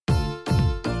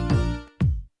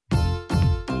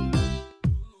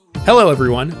Hello,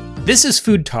 everyone. This is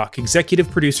Food Talk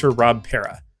executive producer Rob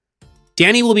Para.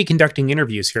 Danny will be conducting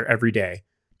interviews here every day,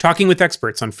 talking with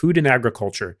experts on food and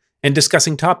agriculture, and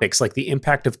discussing topics like the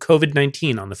impact of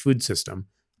COVID-19 on the food system,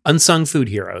 unsung food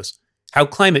heroes, how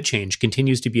climate change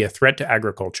continues to be a threat to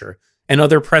agriculture, and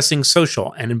other pressing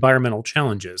social and environmental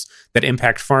challenges that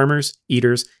impact farmers,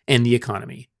 eaters, and the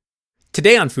economy.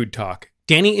 Today on Food Talk,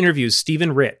 Danny interviews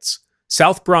Stephen Ritz,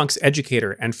 South Bronx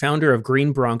educator and founder of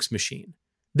Green Bronx Machine.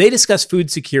 They discuss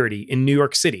food security in New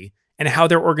York City and how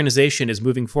their organization is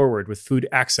moving forward with food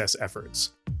access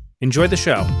efforts. Enjoy the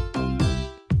show.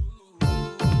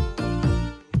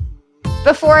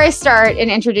 Before I start and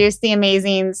introduce the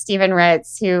amazing Stephen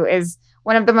Ritz, who is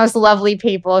one of the most lovely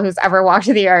people who's ever walked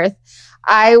the earth,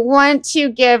 I want to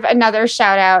give another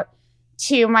shout out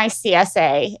to my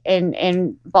CSA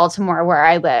in Baltimore, where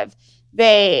I live.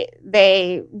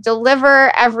 They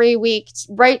deliver every week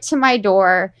right to my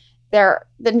door. They're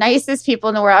the nicest people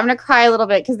in the world. I'm going to cry a little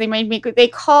bit because they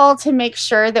call to make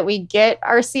sure that we get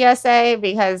our CSA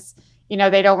because,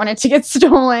 they don't want it to get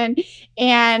stolen.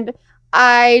 And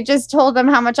I just told them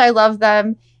how much I love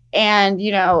them and,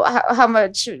 how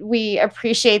much we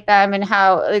appreciate them and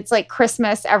how it's like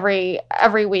Christmas every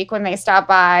week when they stop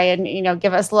by and,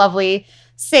 give us lovely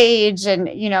sage and,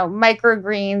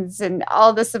 microgreens and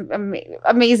all this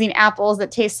amazing apples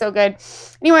that taste so good.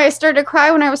 Anyway, I started to cry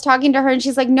when I was talking to her and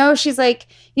she's like, no,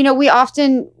 we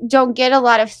often don't get a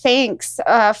lot of thanks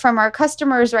from our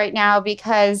customers right now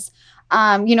because,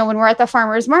 when we're at the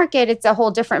farmer's market, it's a whole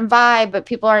different vibe, but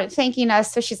people aren't thanking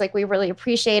us. So she's like, we really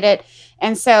appreciate it.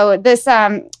 And so this,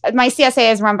 my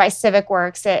CSA is run by Civic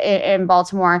Works in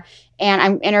Baltimore, and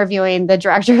I'm interviewing the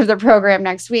director of the program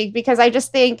next week because I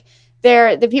just think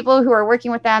the people who are working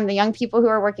with them, the young people who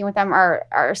are working with them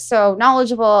are so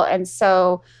knowledgeable and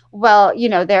so well,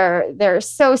 they're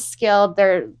so skilled.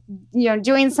 They're,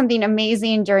 doing something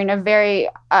amazing during a very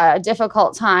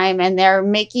difficult time, and they're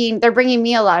bringing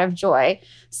me a lot of joy.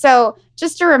 So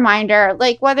just a reminder,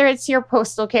 like whether it's your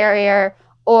postal carrier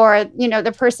or,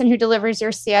 the person who delivers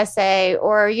your CSA,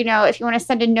 or, if you want to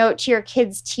send a note to your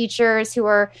kids' teachers who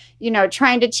are,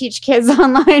 trying to teach kids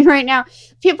online right now,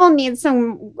 people need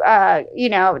some,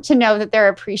 to know that they're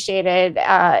appreciated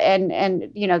and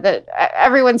that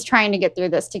everyone's trying to get through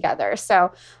this together.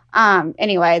 So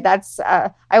anyway, that's,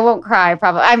 I won't cry.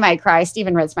 Probably I might cry.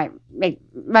 Stephen Ritz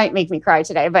might make me cry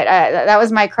today, but that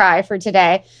was my cry for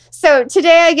today. So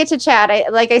today I get to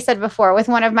chat, like I said before, with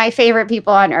one of my favorite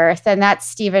people on earth, and that's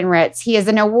Stephen Ritz. He is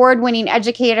an award-winning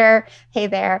educator, hey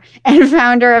there, and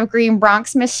founder of Green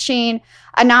Bronx Machine,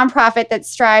 a nonprofit that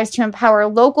strives to empower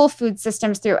local food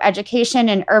systems through education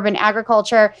and urban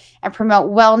agriculture and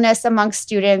promote wellness among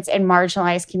students in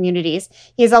marginalized communities.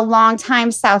 He is a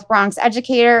longtime South Bronx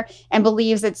educator and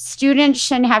believes that students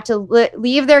shouldn't have to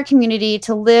leave their community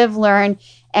to live, learn,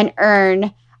 and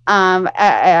earn, in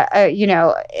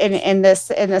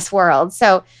this world.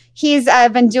 So he's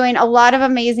been doing a lot of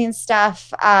amazing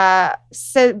stuff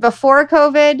before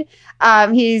COVID.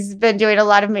 He's been doing a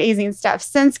lot of amazing stuff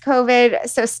since COVID.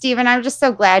 So, Stephen, I'm just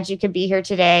so glad you could be here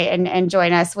today and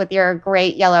join us with your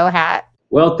great yellow hat.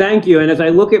 Well, thank you. And as I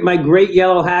look at my great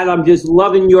yellow hat, I'm just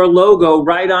loving your logo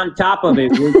right on top of it,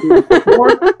 which is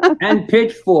fork and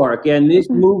pitchfork. And this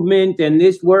movement and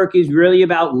this work is really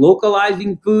about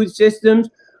localizing food systems,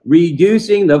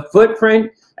 reducing the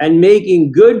footprint, and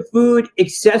making good food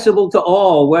accessible to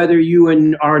all, whether you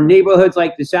in our neighborhoods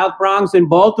like the South Bronx and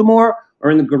Baltimore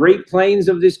or in the Great Plains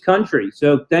of this country.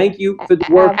 So thank you for the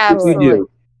work that you do.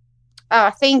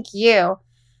 Oh, thank you.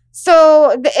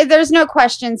 So there's no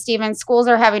question, Stephen, schools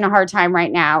are having a hard time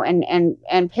right now, and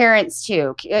parents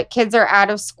too. Kids are out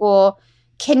of school.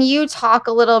 Can you talk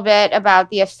a little bit about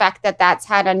the effect that that's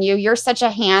had on you? You're such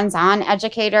a hands-on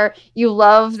educator. You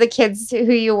love the kids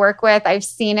who you work with. I've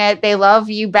seen it. They love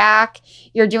you back.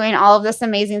 You're doing all of this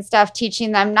amazing stuff,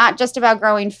 teaching them not just about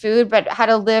growing food, but how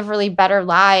to live really better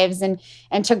lives and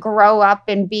to grow up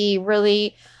and be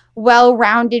really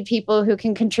well-rounded people who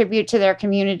can contribute to their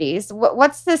communities.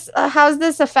 What's this? How's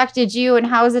this affected you, and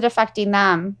how is it affecting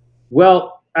them?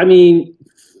 Well, I mean,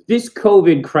 this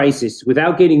COVID crisis,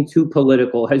 without getting too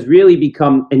political, has really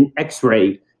become an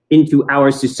X-ray into our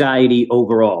society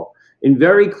overall. In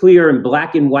very clear and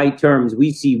black and white terms,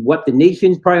 we see what the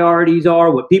nation's priorities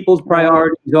are, what people's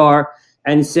priorities are,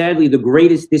 and sadly, the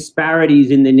greatest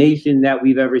disparities in the nation that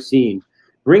we've ever seen.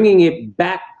 Bringing it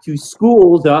back to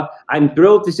schools, I'm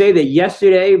thrilled to say that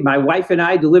yesterday, my wife and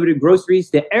I delivered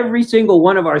groceries to every single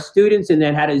one of our students and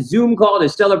then had a Zoom call to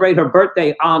celebrate her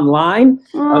birthday online.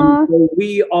 So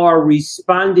we are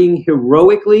responding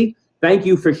heroically Thank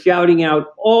you for shouting out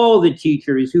all the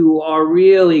teachers who are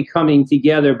really coming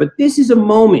together. But this is a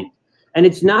moment, and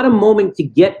it's not a moment to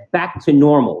get back to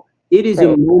normal. It is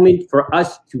a moment for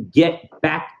us to get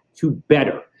back to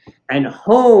better. And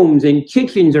homes and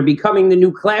kitchens are becoming the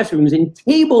new classrooms, and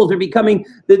tables are becoming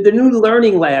the new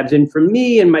learning labs. And for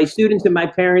me and my students and my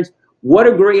parents, what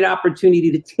a great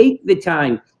opportunity to take the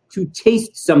time to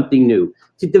taste something new,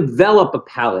 to develop a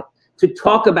palate, to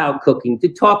talk about cooking, to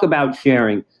talk about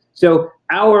sharing. So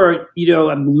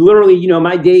literally,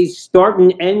 my days start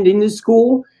and end in the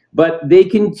school, but they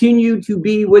continue to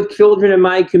be with children in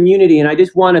my community. And I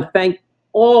just want to thank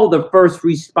all the first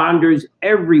responders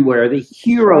everywhere, the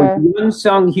heroes, the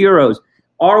unsung heroes.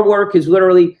 Our work is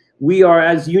literally, we are,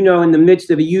 as you know, in the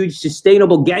midst of a huge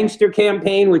sustainable gangster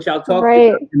campaign, which I'll talk about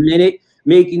in a minute,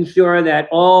 making sure that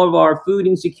all of our food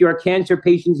insecure cancer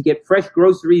patients get fresh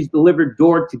groceries delivered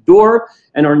door to door,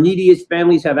 and our neediest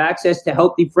families have access to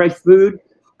healthy, fresh food.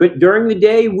 But during the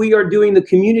day, we are doing the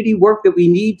community work that we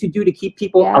need to do to keep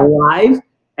people alive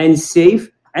and safe.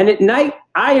 And at night,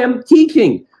 I am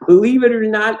teaching. Believe it or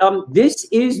not, this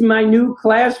is my new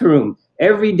classroom.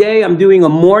 Every day I'm doing a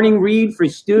morning read for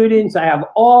students. I have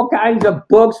all kinds of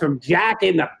books, from Jack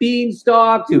and the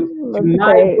Beanstalk to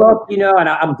my book, and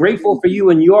I'm grateful for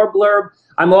you and your blurb.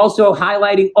 I'm also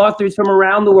highlighting authors from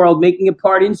around the world, making it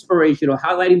part inspirational,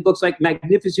 highlighting books like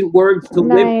Magnificent Words to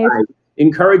Live By,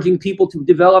 encouraging people to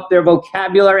develop their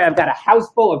vocabulary. I've got a house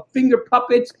full of finger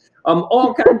puppets,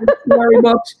 all kinds of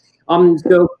storybooks.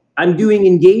 So I'm doing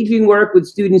engaging work with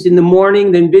students in the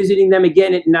morning, then visiting them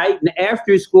again at night, and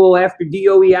after school, after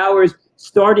DOE hours.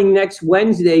 Starting next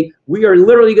Wednesday, we are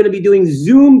literally going to be doing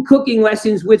Zoom cooking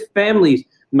lessons with families.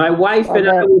 My wife and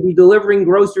I will be delivering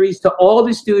groceries to all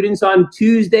the students on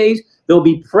Tuesdays. They'll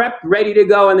be prepped, ready to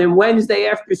go. And then Wednesday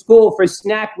after school for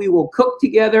snack, we will cook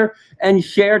together and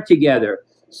share together.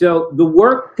 So the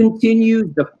work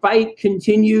continues, the fight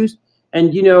continues.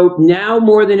 And, now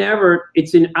more than ever,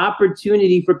 it's an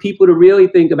opportunity for people to really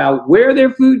think about where their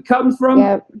food comes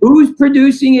from, who's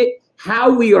producing it, how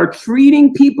we are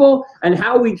treating people, and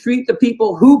how we treat the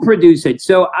people who produce it.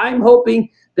 So I'm hoping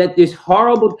that this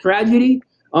horrible tragedy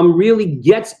really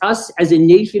gets us as a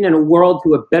nation and a world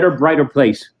to a better, brighter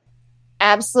place.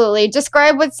 Absolutely.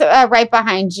 Describe what's right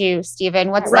behind you,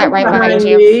 Stephen. What's that right behind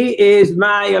you? Me is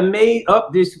my amazing, I'll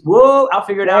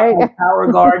figure it out, my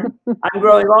power garden. I'm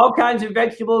growing all kinds of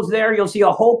vegetables there. You'll see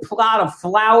a whole plot of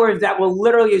flowers that will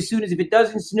literally, as soon as, if it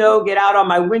doesn't snow, get out on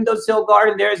my windowsill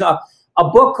garden. There's a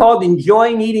book called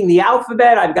Enjoying Eating the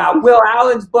Alphabet. I've got Will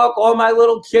Allen's book, all my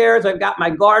little chairs. I've got my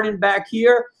garden back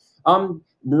here.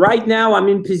 Right now, I'm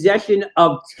in possession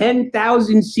of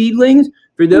 10,000 seedlings.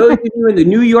 For those of you in the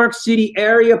New York City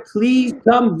area, please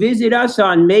come visit us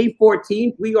on May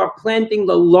 14th. We are planting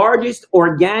the largest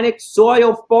organic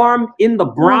soil farm in the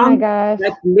Bronx. Oh my gosh.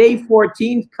 That's May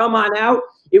 14th. Come on out.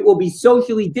 It will be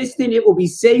socially distant. It will be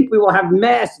safe. We will have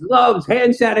masks, gloves,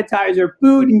 hand sanitizer,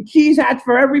 food, and cheese hats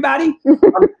for everybody.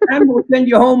 And we'll send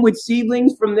you home with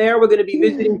seedlings. From there, we're going to be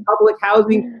visiting public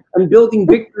housing and building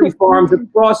victory farms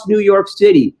across New York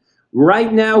City.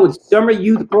 Right now, with summer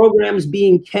youth programs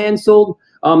being canceled,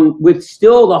 with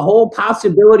still the whole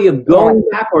possibility of going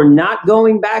back or not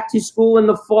going back to school in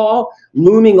the fall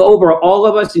looming over all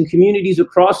of us in communities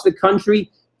across the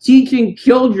country, teaching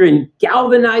children,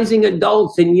 galvanizing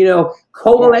adults, and,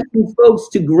 coalescing folks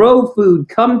to grow food,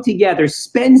 come together,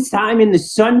 spend time in the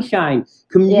sunshine,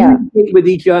 communicate with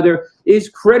each other is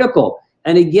critical.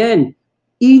 And again,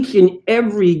 each and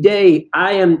every day,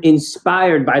 I am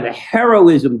inspired by the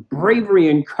heroism, bravery,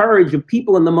 and courage of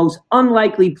people in the most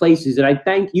unlikely places. And I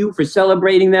thank you for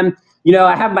celebrating them.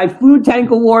 I have my food tank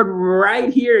award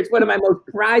right here. It's one of my most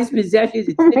prized possessions.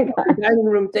 It's sitting on the dining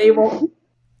room table.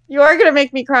 You are going to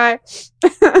make me cry.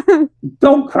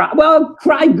 Don't cry. Well,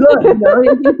 cry good.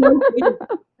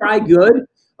 Cry good.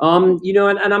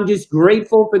 And I'm just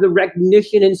grateful for the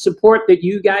recognition and support that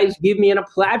you guys give me in a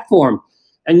platform.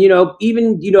 And,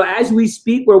 even, as we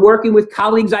speak, we're working with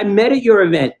colleagues I met at your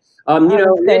event. Ed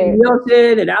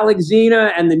Nielsen and Alex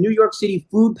Zena and the New York City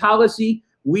food policy.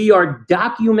 We are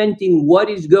documenting what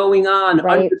is going on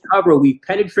undercover. We've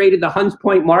penetrated the Hunts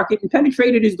Point market, and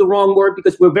penetrated is the wrong word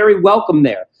because we're very welcome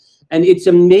there. And it's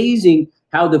amazing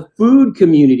how the food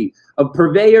community of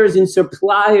purveyors and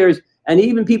suppliers, and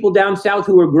even people down south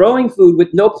who are growing food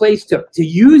with no place to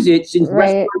use it since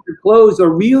restaurants are closed,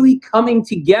 are really coming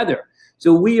together.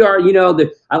 So we are,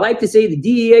 I like to say the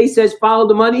DEA says follow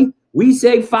the money. We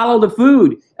say follow the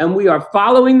food. And we are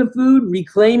following the food,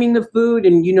 reclaiming the food,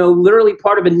 and, literally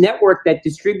part of a network that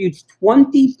distributes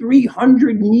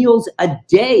 2,300 meals a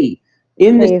day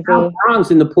in the South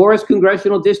Bronx, in the poorest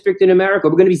congressional district in America.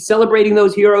 We're going to be celebrating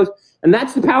those heroes. And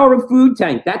that's the power of Food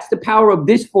Tank. That's the power of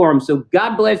this forum. So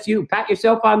God bless you. Pat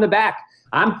yourself on the back.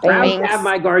 I'm proud to have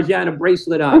my Garjana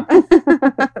bracelet on.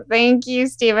 Thank you,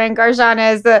 Stephen.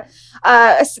 Garjana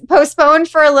is postponed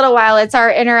for a little while. It's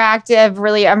our interactive,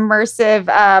 really immersive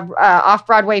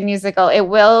off-Broadway musical. It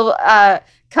will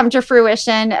come to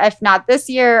fruition, if not this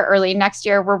year, early next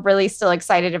year. We're really still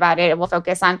excited about it. It will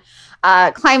focus on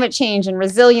climate change and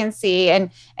resiliency, and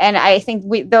I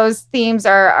think those themes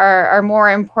are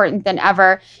more important than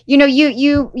ever. You know,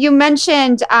 you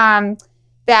mentioned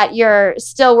that you're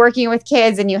still working with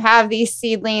kids and you have these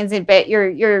seedlings, but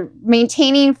you're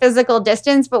maintaining physical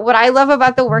distance. But what I love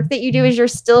about the work that you do is you're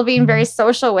still being very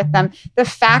social with them. The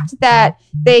fact that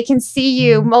they can see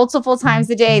you multiple times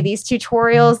a day, these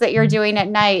tutorials that you're doing at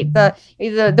night,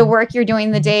 the work you're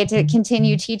doing the day to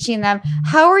continue teaching them.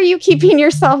 How are you keeping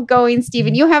yourself going,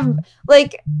 Stephen? You have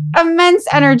like immense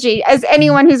energy, as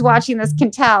anyone who's watching this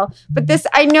can tell. But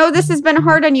I know this has been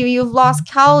hard on you. You've lost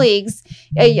colleagues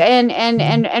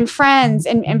and friends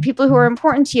and people who are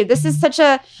important to you. This is such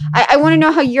I want to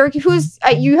know how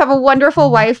you have a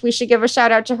wonderful wife. We should give a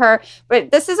shout out to her,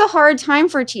 but this is a hard time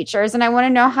for teachers. And I want to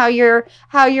know how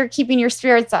you're keeping your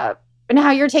spirits up and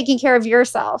how you're taking care of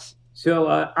yourself. So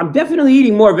I'm definitely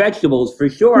eating more vegetables for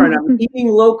sure. And I'm eating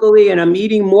locally and I'm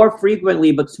eating more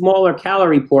frequently, but smaller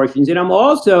calorie portions. And I'm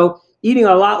also eating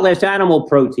a lot less animal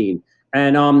protein.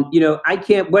 And, I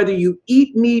can't, whether you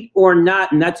eat meat or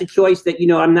not, and that's a choice that,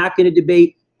 I'm not going to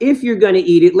debate. If you're going to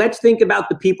eat it, let's think about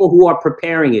the people who are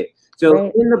preparing it.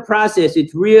 So in the process,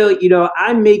 it's really,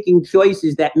 I'm making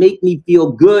choices that make me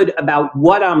feel good about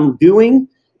what I'm doing,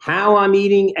 how I'm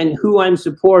eating, and who I'm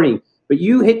supporting. But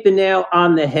you hit the nail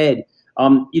on the head.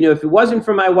 If it wasn't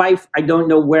for my wife, I don't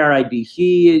know where I'd be.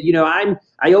 She,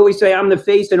 I always say I'm the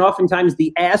face and oftentimes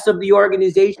the ass of the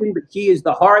organization, but she is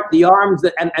the heart, the arms,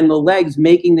 and the legs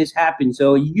making this happen.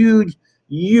 So a huge,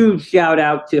 huge shout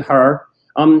out to her.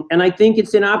 And I think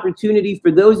it's an opportunity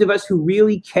for those of us who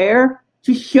really care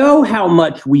to show how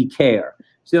much we care.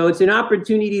 So it's an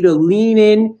opportunity to lean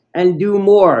in and do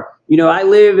more. I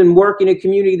live and work in a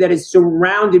community that is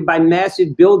surrounded by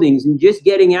massive buildings, and just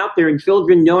getting out there and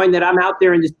children knowing that I'm out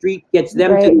there in the street gets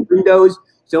them to the windows.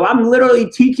 So I'm literally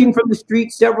teaching from the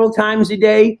street several times a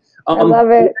day. I love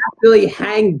it. Really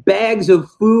hang bags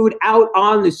of food out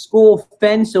on the school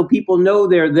fence so people know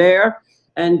they're there.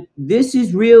 And this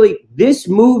is really this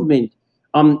movement.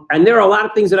 And there are a lot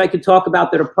of things that I could talk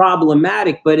about that are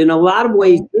problematic, but in a lot of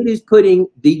ways, it is putting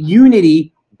the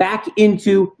unity back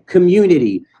into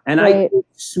community. And I think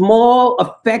small,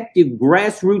 effective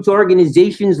grassroots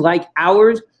organizations like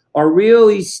ours are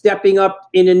really stepping up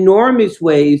in enormous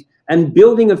ways and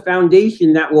building a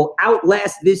foundation that will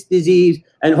outlast this disease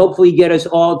and hopefully get us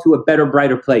all to a better,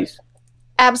 brighter place.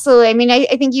 Absolutely. I mean, I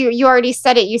think you already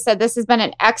said it. You said this has been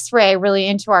an X-ray really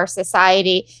into our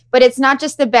society, but it's not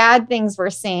just the bad things we're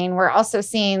seeing. We're also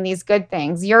seeing these good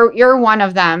things. You're one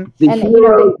of them. The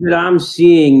heroes that I'm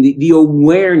seeing, the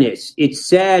awareness, it's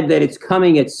sad that it's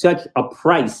coming at such a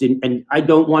price, and I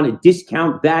don't want to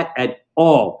discount that at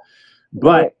all.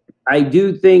 But I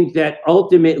do think that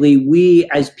ultimately we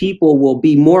as people will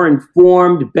be more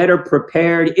informed, better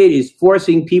prepared. It is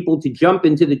forcing people to jump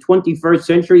into the 21st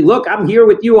century. Look, I'm here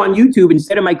with you on YouTube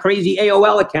instead of my crazy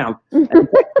AOL account.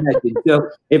 So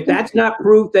if that's not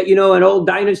proof that, an old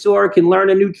dinosaur can learn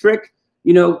a new trick,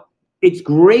 it's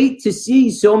great to see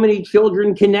so many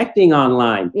children connecting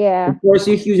online. Yeah. Of course,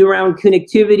 issues around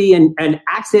connectivity and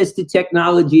access to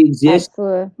technology exist.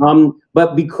 Absolutely.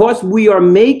 But because we are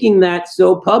making that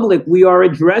so public, we are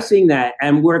addressing that,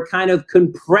 and we're kind of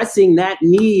compressing that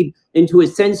need into a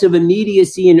sense of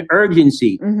immediacy and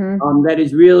urgency. That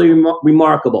is really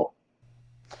remarkable.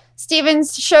 Stephen,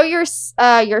 show your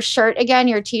shirt again,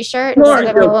 your T-shirt. Sure.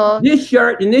 So this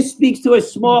shirt, and this speaks to a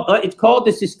small, it's called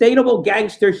the Sustainable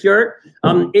Gangster shirt.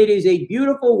 It is a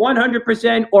beautiful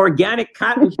 100% organic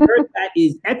cotton shirt that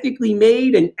is ethically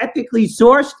made and ethically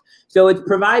sourced. So it's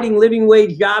providing living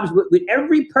wage jobs. With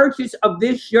every purchase of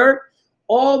this shirt,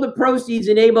 all the proceeds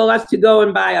enable us to go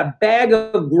and buy a bag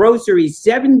of groceries,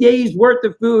 7 days worth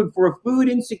of food for a food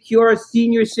insecure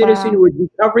senior citizen who is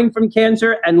recovering from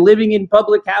cancer and living in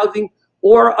public housing,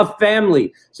 or a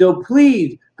family. So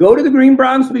please go to the Green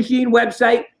Bronx Machine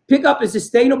website, pick up a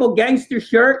Sustainable Gangster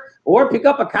shirt, or pick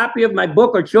up a copy of my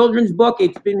book or children's book.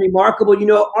 It's been remarkable.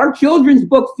 Our children's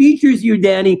book features you,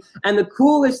 Danny. And the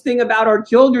coolest thing about our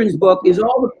children's book is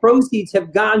all the proceeds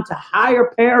have gone to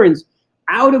hire parents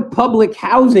out of public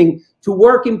housing to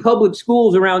work in public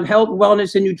schools around health,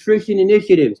 wellness, and nutrition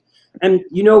initiatives. And,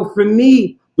 for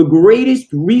me, the greatest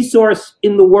resource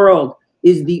in the world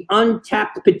is the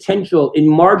untapped potential in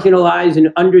marginalized and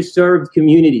underserved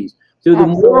communities. So the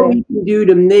more we can do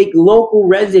to make local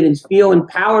residents feel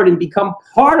empowered and become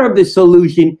part of the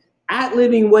solution at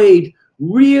living wage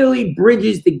really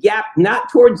bridges the gap,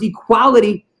 not towards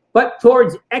equality, but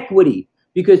towards equity,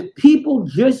 because people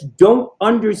just don't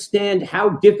understand how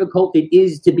difficult it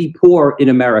is to be poor in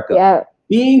America. Yeah.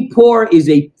 Being poor is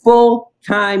a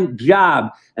full-time job.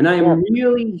 And I am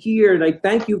really here, and I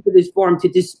thank you for this forum, to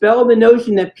dispel the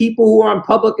notion that people who are on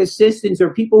public assistance or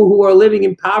people who are living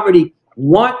in poverty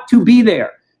want to be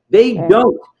there. They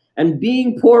don't. And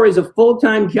being poor is a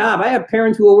full-time job. I have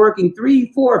parents who are working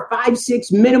 3, 4, 5,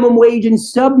 6 minimum wage and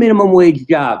sub-minimum wage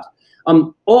jobs.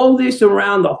 All this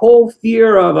around the whole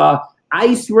fear of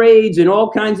ICE raids and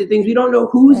all kinds of things. We don't know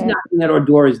who's knocking at our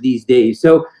doors these days.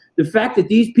 So the fact that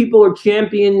these people are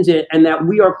champions and that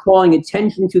we are calling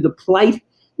attention to the plight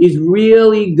is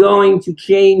really going to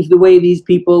change the way these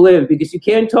people live, because you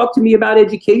can't talk to me about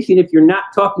education if you're not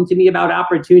talking to me about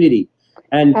opportunity.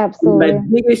 And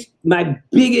my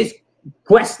biggest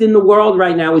quest in the world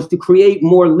right now is to create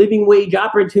more living wage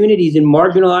opportunities in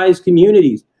marginalized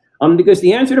communities. Because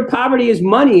the answer to poverty is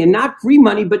money, and not free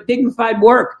money, but dignified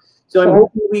work. So I'm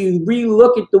hoping we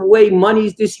relook at the way money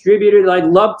is distributed. I'd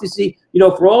love to see,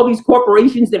 for all these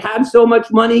corporations that have so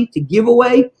much money to give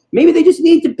away, maybe they just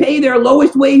need to pay their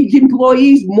lowest wage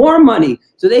employees more money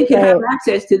so they can have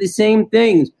access to the same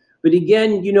things. But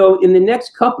again, in the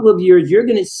next couple of years, you're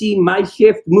going to see my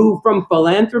shift move from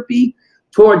philanthropy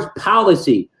towards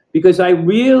policy, because I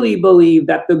really believe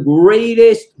that the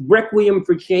greatest requiem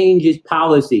for change is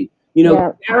policy.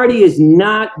 Charity is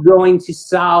not going to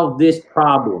solve this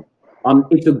problem.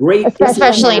 It's a great,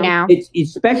 especially now.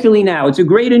 Especially now. It's a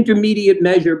great intermediate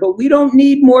measure, but we don't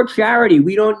need more charity.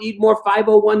 We don't need more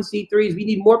 501c3s. We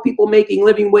need more people making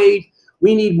living wage.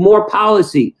 We need more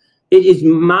policy. It is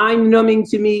mind-numbing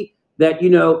to me that,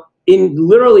 in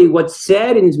literally what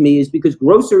saddens me is because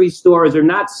grocery stores are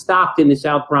not stocked in the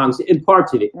South Bronx, in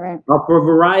parts of it, for a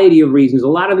variety of reasons. A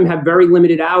lot of them have very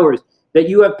limited hours, that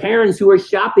you have parents who are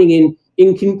shopping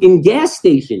in gas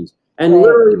stations and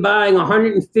literally buying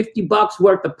 $150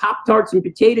 worth of Pop-Tarts and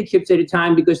potato chips at a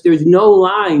time because there's no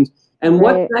lines. And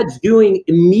what that's doing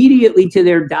immediately to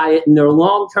their diet and their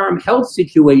long-term health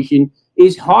situation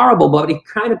is horrible, but it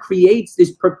kind of creates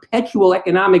this perpetual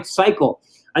economic cycle.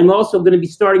 I'm also going to be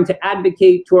starting to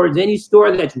advocate towards any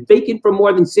store that's vacant for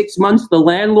more than 6 months. The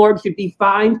landlord should be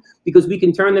fined, because we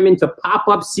can turn them into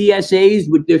pop-up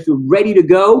CSAs with this ready to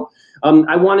go.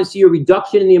 I want to see a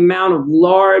reduction in the amount of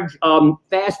large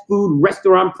fast food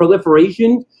restaurant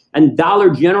proliferation and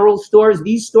Dollar General stores.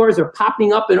 These stores are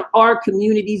popping up in our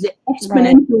communities at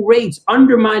exponential rates,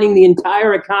 undermining the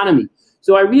entire economy.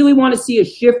 So I really want to see a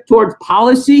shift towards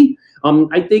policy.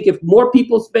 I think if more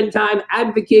people spend time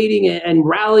advocating and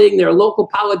rallying their local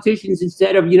politicians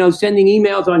instead of, sending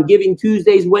emails on Giving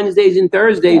Tuesdays, Wednesdays, and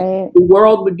Thursdays, the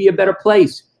world would be a better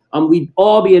place. We'd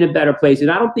all be in a better place.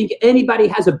 And I don't think anybody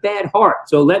has a bad heart.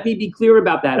 So let me be clear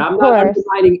about that. I'm not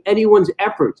undermining anyone's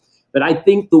efforts, but I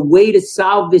think the way to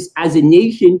solve this as a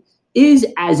nation is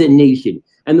as a nation.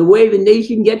 And the way the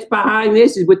nation gets behind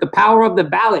this is with the power of the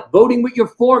ballot, voting with your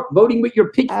fork, voting with your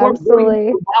pitchfork, voting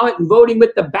with the ballot, and voting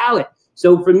with the ballot.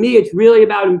 So for me, it's really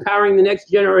about empowering the next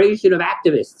generation of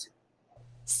activists.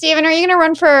 Stephen, are you going to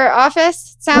run for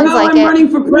office? Sounds like I'm running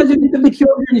for president of the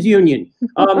Children's Union.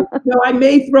 I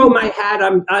may throw my hat.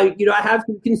 I have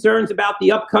some concerns about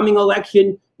the upcoming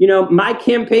election. My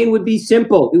campaign would be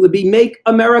simple. It would be Make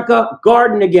America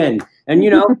Garden Again. And,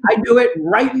 I do it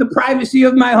right in the privacy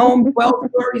of my home, 12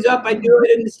 stories up. I do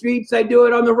it in the streets. I do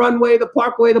it on the runway, the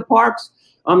parkway, the parks.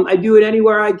 I do it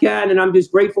anywhere I can. And I'm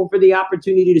just grateful for the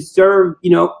opportunity to serve,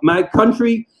 my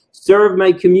country, serve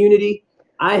my community.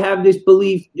 I have this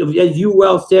belief, as you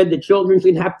well said, that children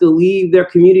should have to leave their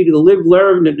community to live,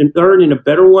 learn, and earn in a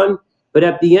better one. But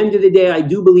at the end of the day, I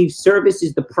do believe service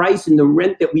is the price and the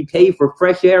rent that we pay for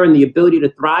fresh air and the ability to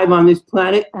thrive on this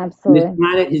planet. Absolutely. And this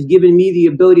planet has given me the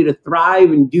ability to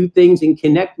thrive and do things and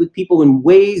connect with people in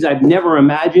ways I've never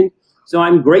imagined. So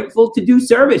I'm grateful to do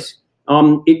service.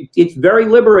 It's very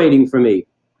liberating for me.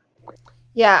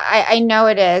 Yeah, I know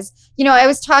it is.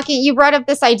 You brought up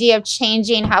this idea of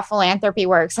changing how philanthropy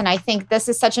works. And I think this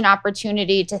is such an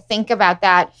opportunity to think about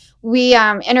that. We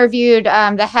interviewed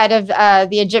the head of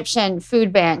the Egyptian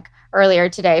food bank earlier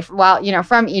today,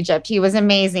 from Egypt. He was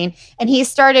amazing. And he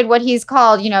started what he's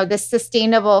called, this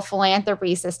sustainable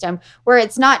philanthropy system, where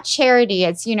it's not charity.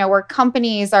 It's, where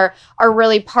companies are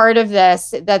really part of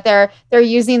this, that they're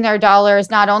using their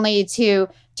dollars not only to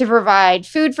to provide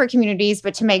food for communities,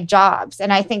 but to make jobs.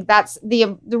 And I think that's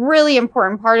the really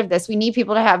important part of this. We need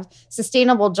people to have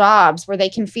sustainable jobs where they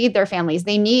can feed their families.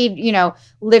 They need,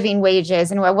 living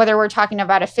wages. And whether we're talking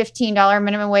about a $15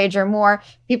 minimum wage or more,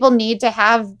 people need to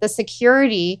have the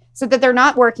security so that they're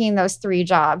not working those 3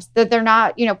 jobs, that they're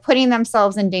not, putting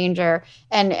themselves in danger,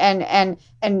 and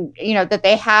that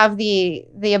they have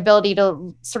the ability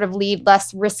to sort of lead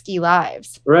less risky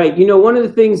lives. Right. One of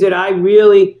the things that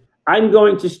I'm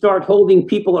going to start holding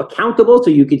people accountable, so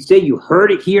you could say you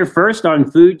heard it here first on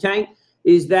Food Tank,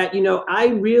 is that, I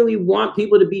really want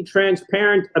people to be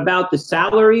transparent about the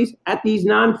salaries at these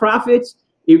nonprofits.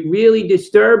 It really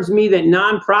disturbs me that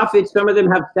nonprofits, some of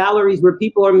them have salaries where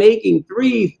people are making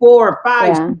 $300,000,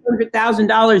 $400,000, $500,000,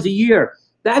 $600,000 a year.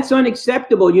 That's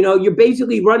unacceptable. You're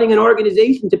basically running an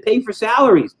organization to pay for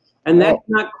salaries, and that's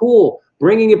not cool.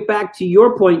 Bringing it back to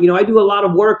your point, I do a lot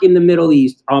of work in the Middle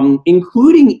East,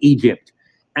 including Egypt.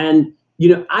 And,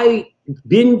 I've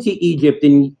been to Egypt,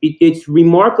 and it's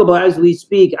remarkable as we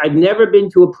speak. I've never been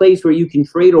to a place where you can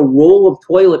trade a roll of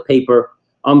toilet paper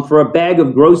for a bag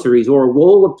of groceries, or a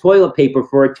roll of toilet paper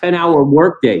for a 10-hour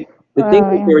workday. To think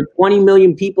that there are 20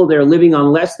 million people that are living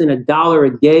on less than $1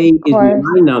 a day is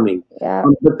mind-numbing. Yeah.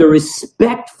 But the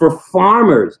respect for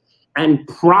farmers and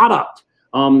product,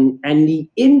 and the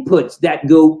inputs that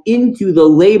go into the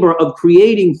labor of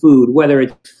creating food, whether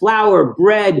it's flour,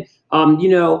 bread,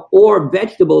 or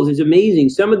vegetables, is amazing.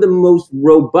 Some of the most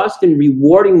robust and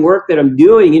rewarding work that I'm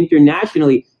doing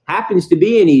internationally happens to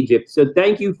be in Egypt. So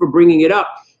thank you for bringing it up.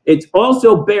 It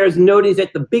also bears notice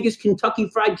that the biggest Kentucky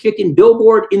Fried Chicken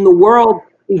billboard in the world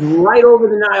is right over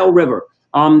the Nile River.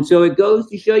 So it goes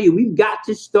to show you, we've got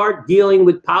to start dealing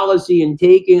with policy and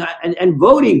taking and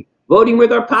voting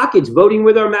with our pockets, voting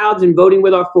with our mouths, and voting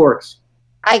with our forks.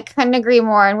 I couldn't agree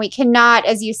more. And we cannot,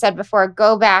 as you said before,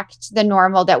 go back to the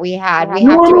normal that we had. We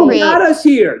have to create. Got us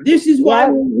here. This is why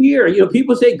we're here.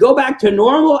 People say go back to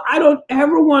normal. I don't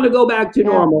ever want to go back to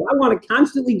normal. I want to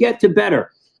constantly get to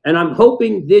better. And I'm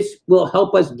hoping this will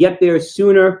help us get there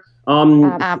sooner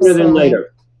than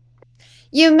later.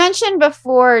 You mentioned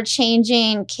before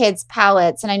changing kids'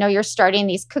 palates, and I know you're starting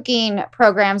these cooking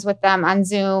programs with them on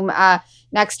Zoom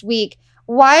next week.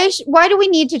 Why do we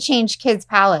need to change kids'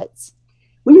 palates?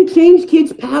 When you change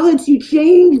kids' palates, you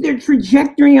change their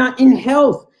trajectory in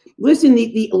health. Listen,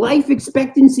 the life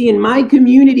expectancy in my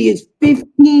community is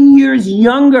 15 years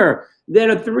younger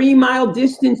than a 3-mile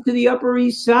distance to the Upper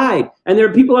East Side. And there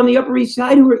are people on the Upper East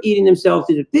Side who are eating themselves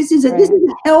to death. This is a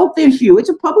health issue. It's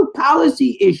a public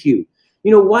policy issue.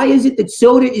 Why is it that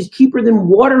soda is cheaper than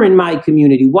water in my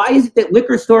community? Why is it that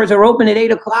liquor stores are open at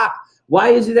 8 o'clock? Why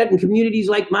is it that in communities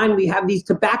like mine, we have these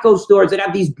tobacco stores that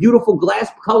have these beautiful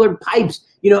glass-colored pipes,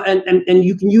 and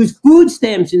you can use food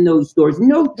stamps in those stores?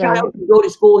 No child can go to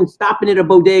school and stop in at a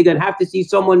bodega and have to see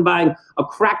someone buying a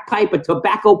crack pipe, a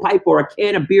tobacco pipe, or a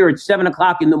can of beer at 7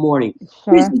 o'clock in the morning.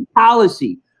 This is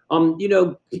policy.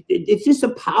 It's just a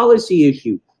policy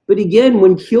issue. But again,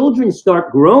 when children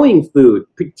start growing food,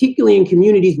 particularly in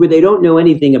communities where they don't know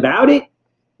anything about it,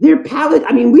 their palate,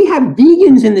 we have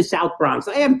vegans in the South Bronx.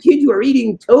 I have kids who are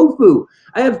eating tofu.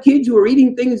 I have kids who are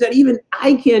eating things that even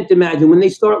I can't imagine when they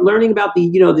start learning about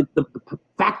the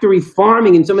factory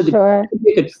farming and some of the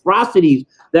atrocities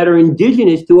that are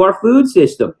indigenous to our food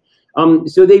system.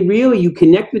 So you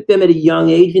connect with them at a young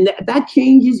age, and that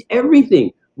changes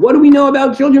everything. What do we know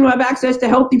about children who have access to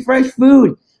healthy, fresh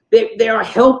food? They are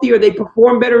healthier. They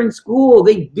perform better in school.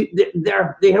 They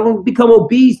don't become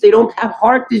obese. They don't have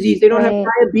heart disease. They don't have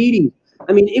diabetes.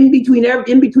 In between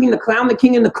the clown, the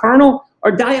king, and the colonel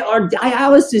are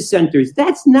dialysis centers.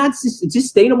 That's not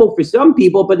sustainable for some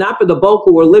people, but not for the bulk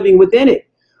who are living within it.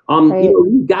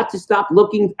 You've got to stop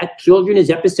looking at children as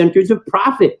epicenters of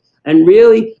profit and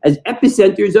really as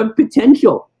epicenters of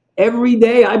potential. Every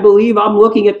day, I believe I'm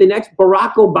looking at the next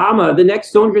Barack Obama, the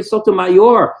next Sandra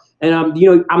Sotomayor. And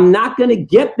I'm not going to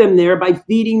get them there by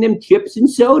feeding them chips and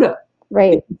soda.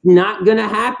 Right. It's not going to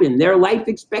happen. Their life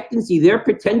expectancy, their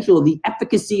potential, the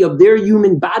efficacy of their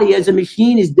human body as a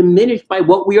machine is diminished by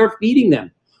what we are feeding them.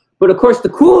 But of course, the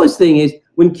coolest thing is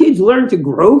when kids learn to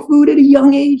grow food at a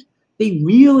young age, they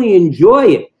really enjoy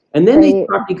it. And then they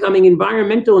start becoming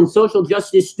environmental and social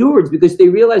justice stewards because they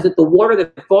realize that the water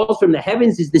that falls from the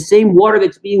heavens is the same water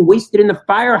that's being wasted in the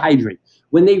fire hydrant.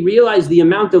 When they realize the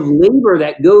amount of labor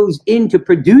that goes into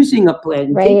producing a plant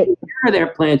and taking care of their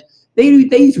plants, they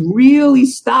really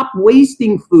stop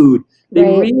wasting food. They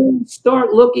really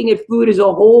start looking at food as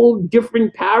a whole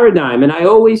different paradigm. And I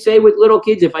always say with little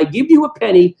kids, if I give you a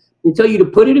penny and tell you to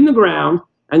put it in the ground,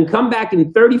 and come back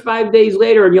in 35 days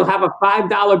later and you'll have a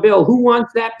 $5 bill. Who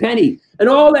wants that penny? And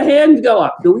all the hands go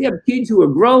up. So we have kids who are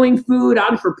growing food,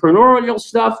 entrepreneurial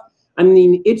stuff. I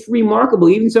mean, it's remarkable.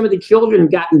 Even some of the children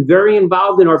have gotten very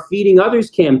involved in our Feeding Others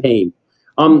campaign.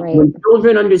 When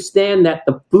children understand that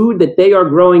the food that they are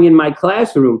growing in my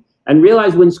classroom, and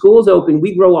realize when schools open,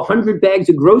 we grow 100 bags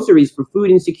of groceries for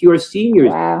food insecure seniors.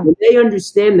 Wow. When they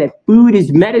understand that food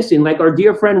is medicine, like our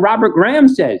dear friend Robert Graham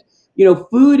says,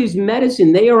 food is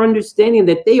medicine. They are understanding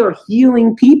that they are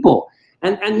healing people.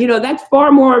 And that's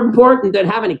far more important than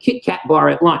having a Kit Kat bar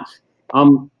at lunch.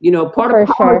 Part of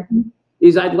policy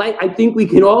is I think we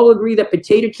can all agree that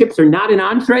potato chips are not an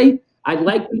entree. I'd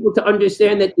like people to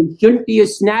understand that it shouldn't be a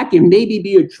snack and maybe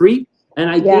be a treat. And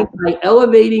I think by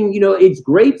elevating, it's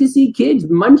great to see kids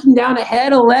munching down a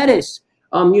head of lettuce,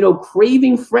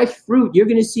 craving fresh fruit. You're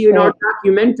going to see in our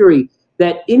documentary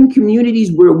that in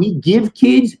communities where we give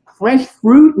kids fresh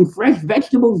fruit and fresh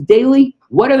vegetables daily,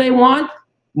 what do they want?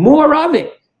 More of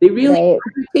it. They really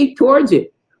gravitate towards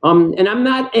it. And I'm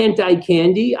not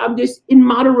anti-candy. I'm just in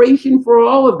moderation for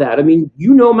all of that. I mean,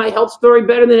 my health story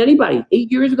better than anybody.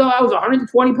 8 years ago, I was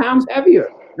 120 pounds heavier.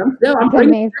 I'm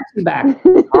bringing it back. I'm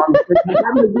having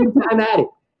a good time at it.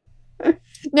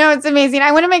 No, it's amazing.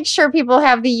 I want to make sure people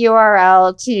have the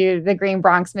URL to the Green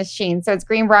Bronx Machine. So it's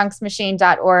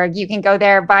greenbronxmachine.org. You can go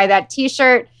there, buy that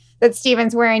T-shirt that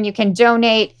Steven's wearing. You can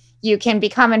donate. You can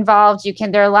become involved.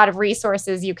 There are a lot of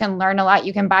resources. You can learn a lot.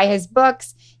 You can buy his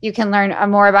books. You can learn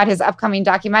more about his upcoming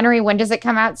documentary. When does it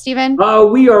come out, Steven?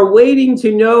 We are waiting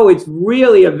to know. It's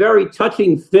really a very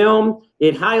touching film.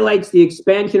 It highlights the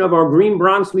expansion of our Green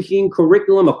Bronx Machine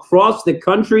curriculum across the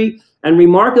country. And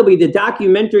remarkably, the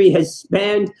documentary has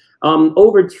spanned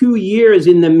over 2 years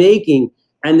in the making.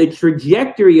 And the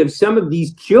trajectory of some of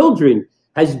these children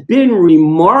has been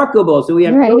remarkable. So we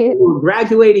have children who are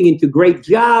graduating into great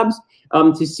jobs,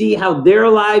 to see how their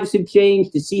lives have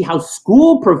changed, to see how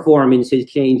school performance has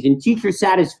changed and teacher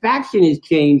satisfaction has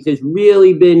changed, has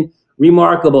really been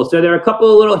remarkable. So there are a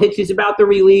couple of little hitches about the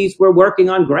release. We're working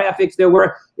on graphics.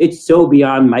 It's so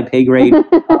beyond my pay grade.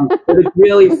 But it's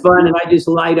really fun, and I just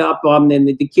light up. And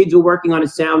the kids are working on a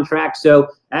soundtrack. So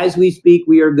as we speak,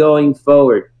 we are going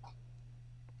forward.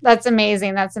 That's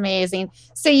amazing. That's amazing.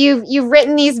 So you've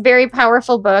written these very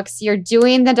powerful books. You're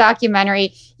doing the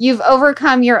documentary. You've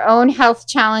overcome your own health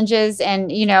challenges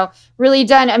and, really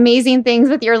done amazing things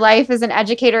with your life as an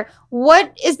educator.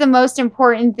 What is the most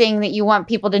important thing that you want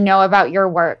people to know about your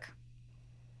work?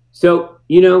 So,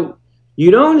 you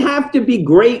don't have to be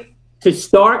great to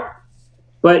start,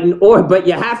 but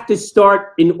you have to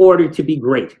start in order to be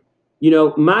great.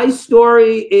 My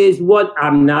story is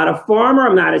I'm not a farmer.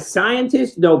 I'm not a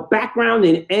scientist, no background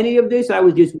in any of this. I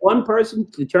was just one person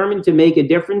determined to make a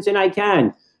difference, and I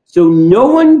can. So no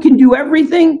one can do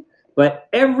everything, but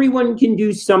everyone can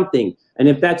do something. And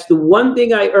if that's the one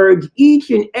thing I urge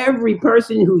each and every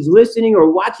person who's listening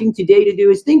or watching today to do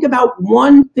is think about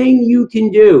one thing you can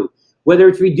do, whether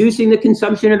it's reducing the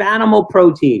consumption of animal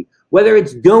protein, whether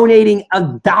it's donating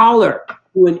 $1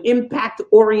 to an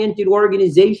impact-oriented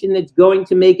organization that's going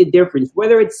to make a difference,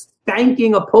 whether it's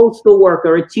thanking a postal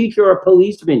worker, a teacher, or a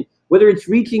policeman, whether it's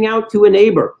reaching out to a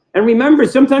neighbor. And remember,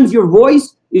 sometimes your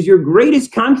voice is your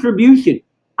greatest contribution.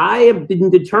 I have been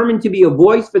determined to be a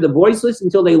voice for the voiceless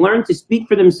until they learn to speak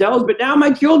for themselves. But now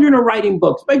my children are writing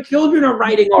books. My children are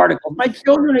writing articles. My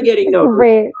children are getting noticed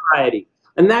in society.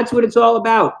 And that's what it's all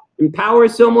about. Empower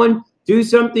someone, do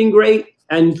something great,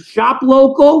 and shop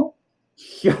local.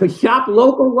 Shop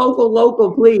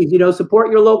local, please.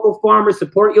 Support your local farmer,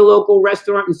 support your local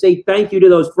restaurant, and say thank you to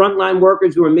those frontline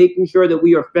workers who are making sure that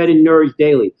we are fed and nourished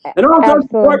daily. And also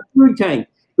support Food Tank.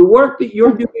 The work that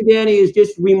you're doing, Danny, is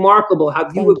just remarkable. How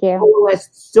you have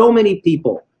coalesced so many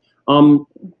people.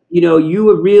 You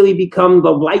have really become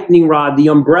the lightning rod, the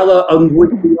umbrella on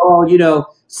which we all,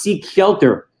 seek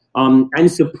shelter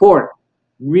and support.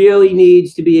 Really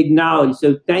needs to be acknowledged.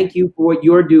 So thank you for what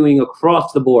you're doing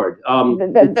across the board.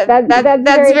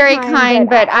 That's very kind,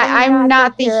 but I'm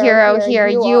not the hero here.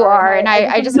 You are. And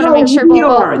I just want to make sure we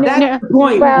are. That's the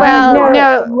point.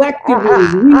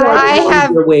 Collectively, we are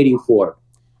what we're waiting for.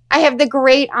 I have the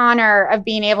great honor of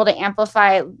being able to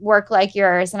amplify work like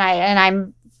yours. And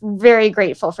I'm very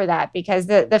grateful for that, because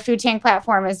the Food Tank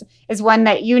platform is one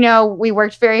that, we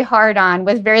worked very hard on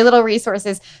with very little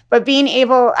resources, but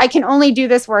I can only do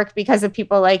this work because of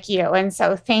people like you. And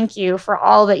so thank you for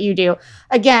all that you do.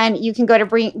 Again, you can go to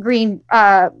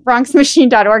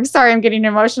bronxmachine.org. Sorry, I'm getting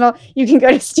emotional. You can go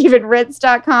to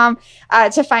stevenritz.com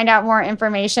to find out more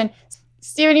information.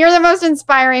 Steven, you're the most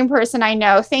inspiring person I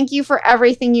know. Thank you for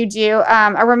everything you do.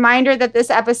 A reminder that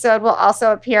this episode will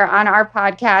also appear on our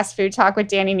podcast, Food Talk with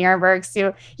Danny Nierenberg.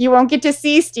 So you won't get to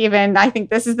see Steven. I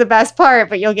think this is the best part,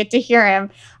 but you'll get to hear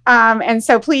him. And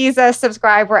so please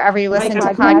subscribe wherever you listen to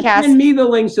podcasts. Send me the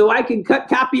link so I can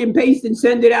copy and paste and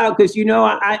send it out because,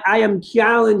 I am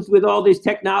challenged with all this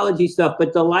technology stuff,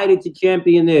 but delighted to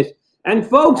champion this. And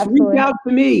folks, reach out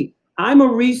to me. I'm a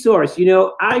resource.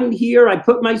 I'm here. I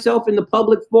put myself in the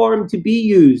public forum to be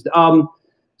used.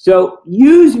 So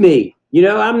use me.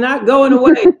 I'm not going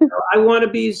away. I want to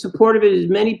be supportive of as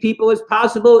many people as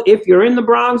possible. If you're in the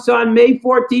Bronx on May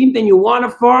 14th and you want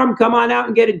a farm, come on out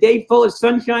and get a day full of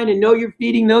sunshine and know you're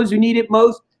feeding those who need it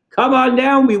most. Come on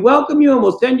down. We welcome you and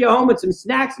we'll send you home with some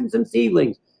snacks and some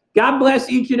seedlings. God bless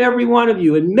each and every one of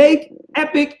you and make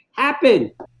epic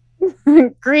happen.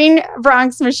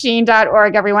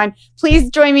 greenbronxmachine.org, everyone.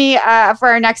 Please join me for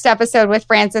our next episode with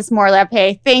Francis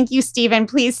Morlape. Thank you, Steven.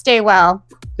 Please stay well.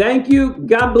 Thank you.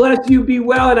 God bless you. Be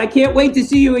well. And I can't wait to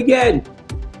see you again.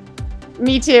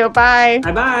 Me too. Bye.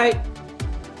 Bye-bye.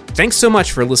 Thanks so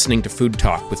much for listening to Food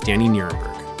Talk with Danny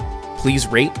Nierenberg. Please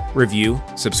rate, review,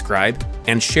 subscribe,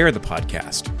 and share the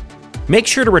podcast. Make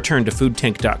sure to return to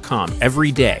foodtank.com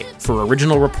every day for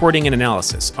original reporting and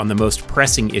analysis on the most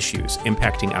pressing issues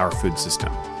impacting our food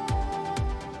system.